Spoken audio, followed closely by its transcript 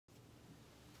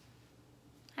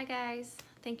Hi guys,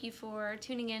 thank you for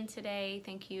tuning in today.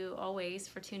 Thank you always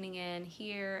for tuning in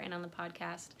here and on the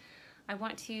podcast. I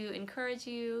want to encourage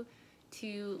you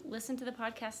to listen to the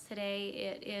podcast today.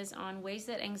 It is on ways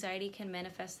that anxiety can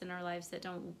manifest in our lives that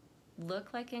don't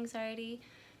look like anxiety.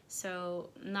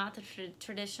 So not the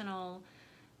traditional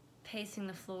pacing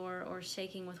the floor or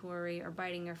shaking with worry or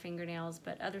biting your fingernails,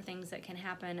 but other things that can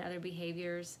happen, other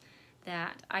behaviors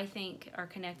that I think are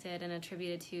connected and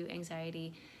attributed to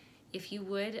anxiety. If you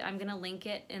would, I'm going to link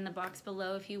it in the box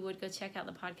below. If you would, go check out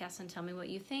the podcast and tell me what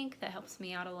you think. That helps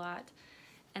me out a lot.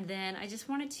 And then I just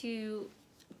wanted to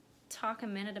talk a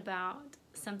minute about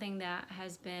something that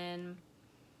has been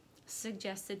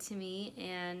suggested to me.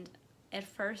 And at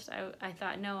first I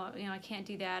thought, no, I can't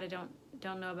do that. I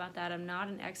don't know about that. I'm not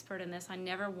an expert in this. I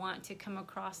never want to come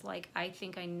across like I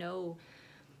think I know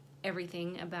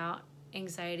everything about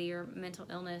anxiety or mental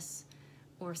illness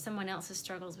or someone else's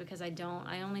struggles, because I don't.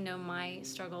 I only know my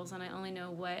struggles, and I only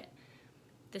know what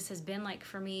this has been like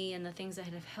for me and the things that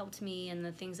have helped me and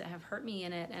the things that have hurt me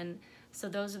in it. And so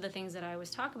those are the things that I always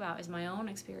talk about is my own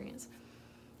experience.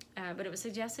 But it was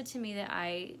suggested to me that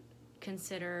I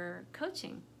consider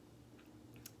coaching.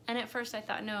 And at first I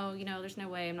thought, no, there's no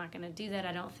way I'm not going to do that.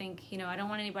 I don't think, I don't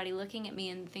want anybody looking at me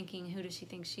and thinking, who does she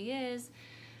think she is?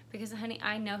 Because, honey,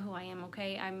 I know who I am,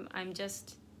 okay? I'm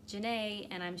just Janae,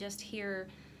 and I'm just here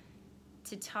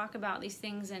to talk about these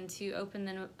things and to open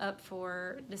them up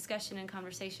for discussion and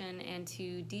conversation and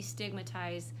to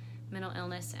destigmatize mental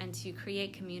illness and to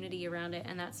create community around it.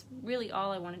 And that's really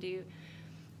all I want to do.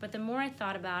 But the more I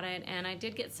thought about it, and I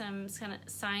did get some kind of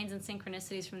signs and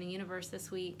synchronicities from the universe this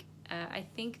week, I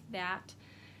think that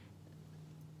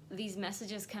these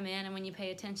messages come in, and when you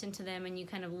pay attention to them and you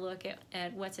kind of look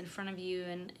at what's in front of you,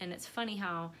 and it's funny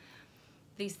how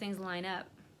these things line up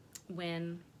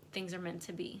when things are meant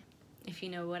to be, if you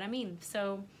know what I mean.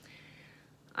 So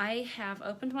I have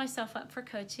opened myself up for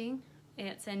coaching.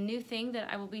 It's a new thing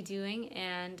that I will be doing,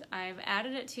 and I've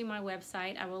added it to my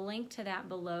website. I will link to that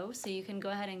below, so you can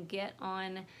go ahead and get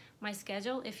on my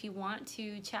schedule if you want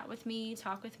to chat with me,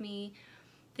 talk with me.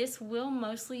 This will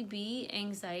mostly be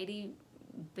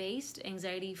anxiety-based,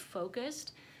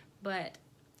 anxiety-focused, but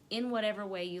in whatever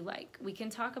way you like. We can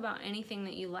talk about anything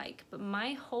that you like, but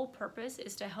my whole purpose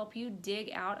is to help you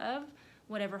dig out of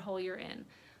whatever hole you're in.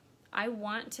 I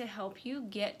want to help you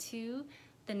get to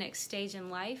the next stage in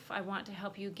life. I want to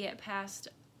help you get past,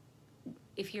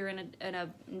 if you're in a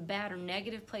bad or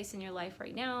negative place in your life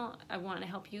right now, I want to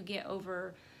help you get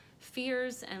over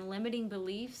fears and limiting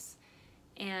beliefs.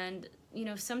 And,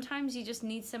 sometimes you just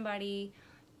need somebody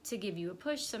to give you a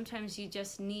push. Sometimes you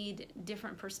just need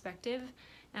different perspective,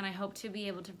 and I hope to be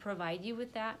able to provide you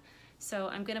with that. So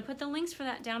I'm going to put the links for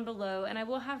that down below, and I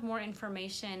will have more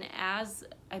information as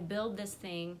I build this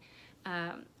thing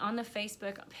on the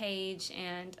Facebook page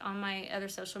and on my other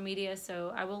social media.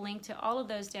 So I will link to all of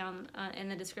those down in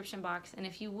the description box, and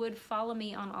if you would follow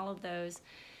me on all of those.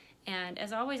 And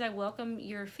as always, I welcome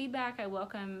your feedback. I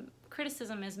welcome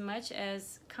criticism as much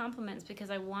as compliments, because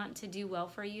I want to do well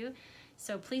for you.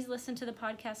 So please listen to the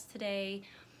podcast today.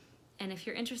 And if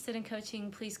you're interested in coaching,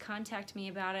 please contact me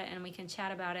about it and we can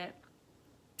chat about it.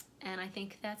 And I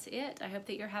think that's it. I hope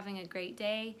that you're having a great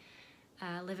day.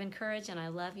 Live in courage, and I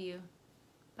love you.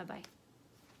 Bye-bye.